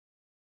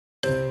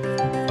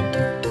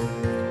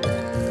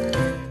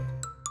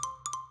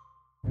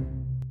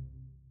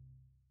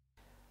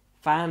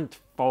Fanned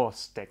force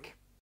stick.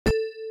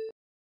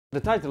 The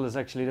title is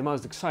actually the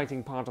most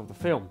exciting part of the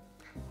film.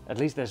 At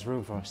least there's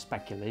room for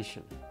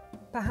speculation.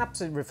 Perhaps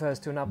it refers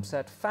to an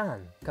upset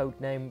fan,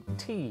 codenamed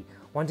T,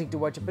 wanting to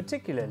watch a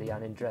particularly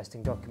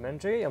uninteresting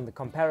documentary on the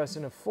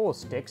comparison of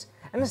force sticks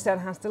and instead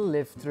has to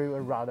live through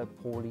a rather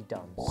poorly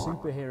done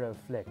superhero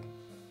flick.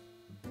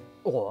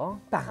 Or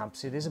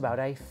perhaps it is about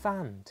a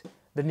fand,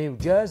 the New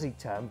Jersey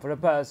term for a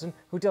person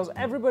who tells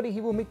everybody he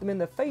will meet them in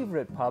their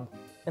favourite pub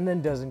and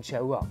then doesn't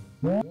show up,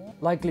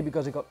 likely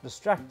because he got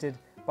distracted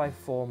by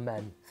 4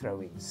 men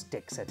throwing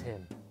sticks at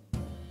him.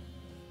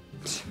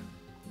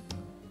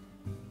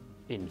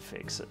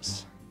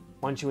 Infixes.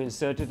 Once you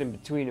insert it in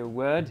between a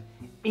word,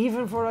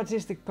 even for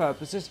artistic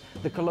purposes,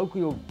 the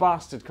colloquial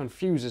bastard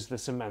confuses the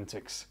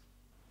semantics.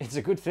 It's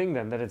a good thing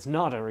then that it's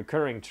not a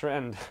recurring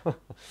trend.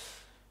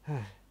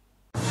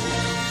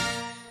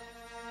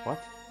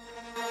 What?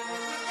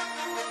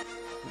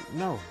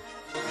 No.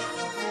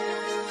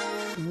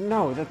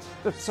 No, that's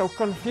so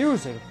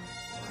confusing.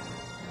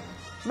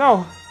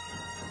 No!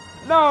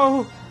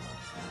 No!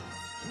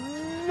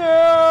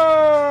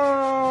 No!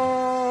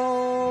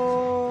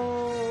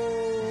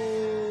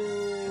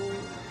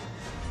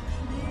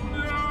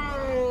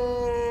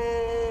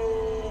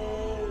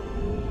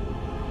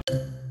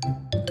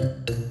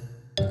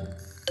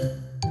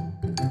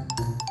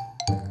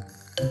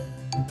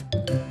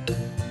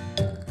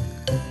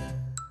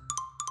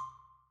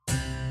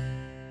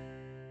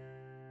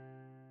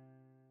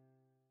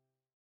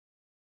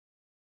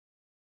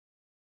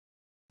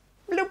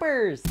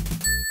 Bloopers!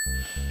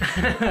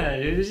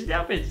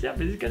 Stop it,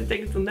 it's gonna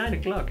take until 9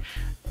 o'clock.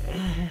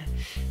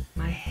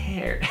 My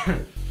hair.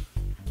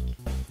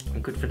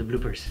 I'm good for the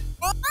bloopers.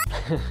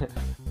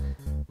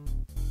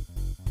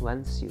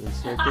 Once you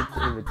insert it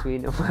in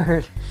between a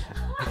word.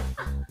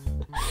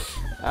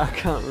 I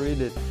can't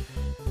read it.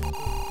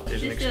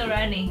 She's still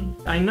running.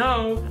 I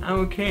know, I'm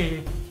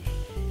okay.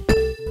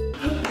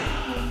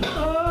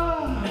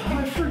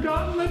 I've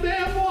forgotten the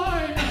damn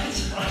wine!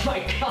 Oh my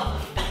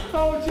god!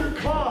 Oh, it's your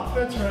cough,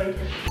 that's right.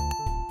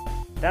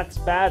 That's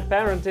bad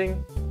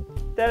parenting.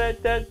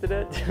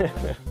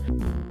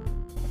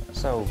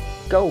 So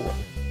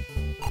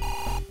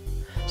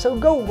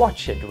go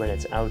watch it when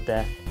it's out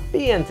there.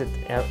 Be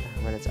entertained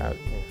when it's out.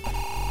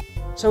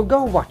 So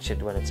go watch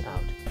it when it's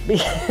out.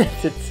 Be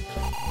entertained.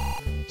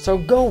 So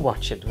go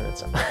watch it when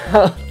it's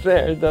out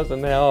there. It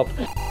doesn't help.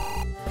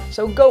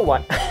 So go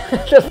watch.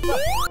 So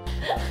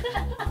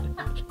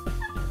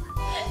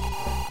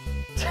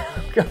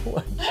go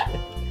watch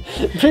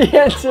it. Be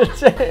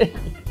entertained.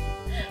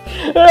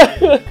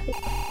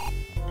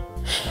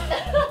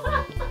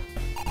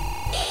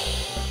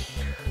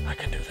 I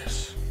can do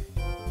this.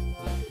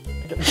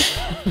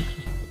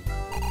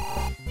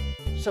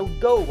 So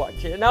go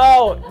watch it.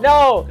 No,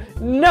 no,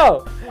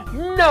 no,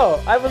 no!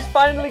 I was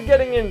finally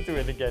getting into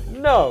it again.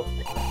 No!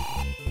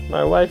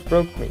 My wife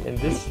broke me, and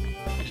this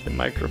is the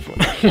microphone.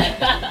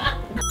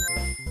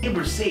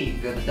 Neighbors say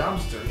that the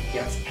dumpster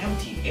gets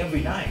emptied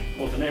every night.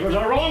 Well, the neighbors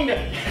are wrong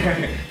then.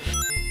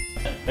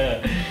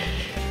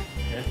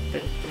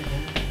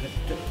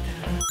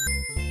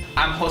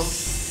 I'm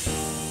host.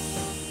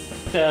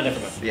 Never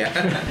mind. Yeah.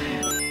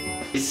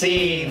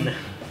 Scene.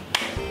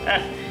 I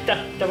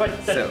don't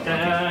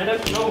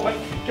know what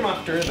came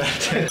after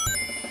that.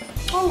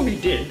 Oh, he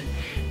did,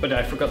 but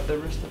I forgot the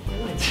rest of my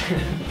lines.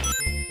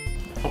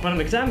 Upon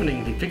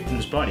examining the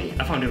victim's body,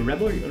 I found a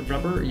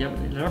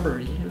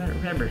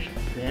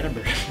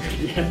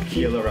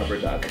yellow rubber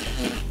duck.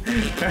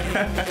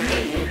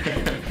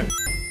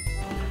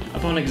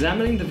 Upon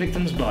examining the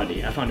victim's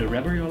body, I found a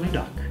rubber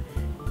duck.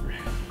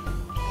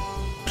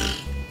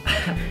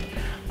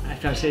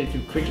 If I say it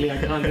too quickly, I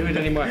can't do it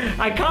anymore.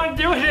 I can't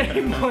do it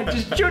anymore.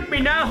 Just shoot me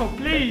now,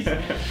 please.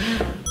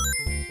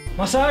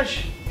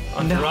 Massage.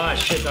 Oh no! Ah,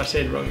 shit! I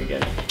said it wrong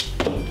again.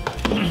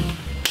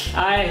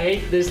 I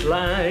hate this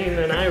line,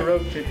 and I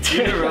wrote it.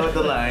 You wrote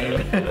the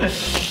line.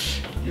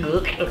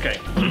 Okay.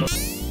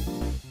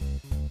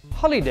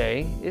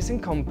 Holiday is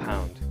in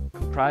compound,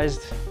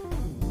 comprised.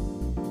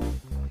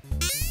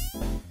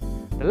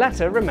 The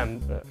latter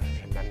remembers.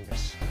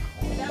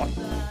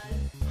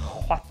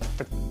 What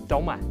the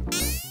doma?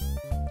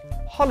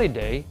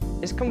 Holiday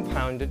is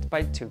compounded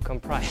by 2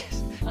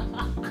 comprises.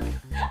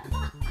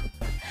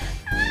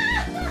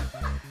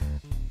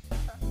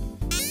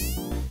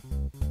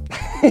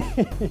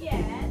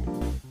 Yes.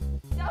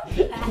 Don't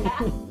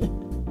laugh.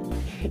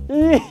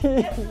 You're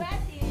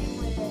sweating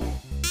with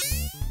it.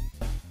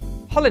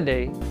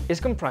 Holiday is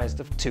comprised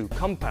of 2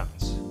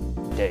 compounds,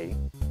 day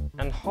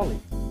and holly.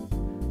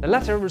 The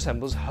latter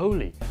resembles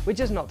holy, which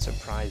is not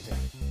surprising.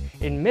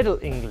 In Middle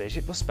English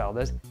it was spelled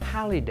as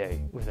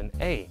halliday with an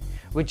A,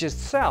 which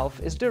itself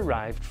is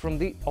derived from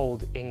the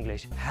Old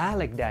English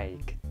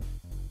halligdijk.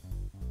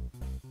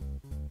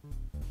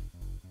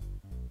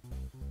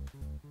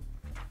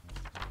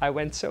 I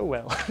went so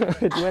well.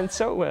 It went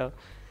so well.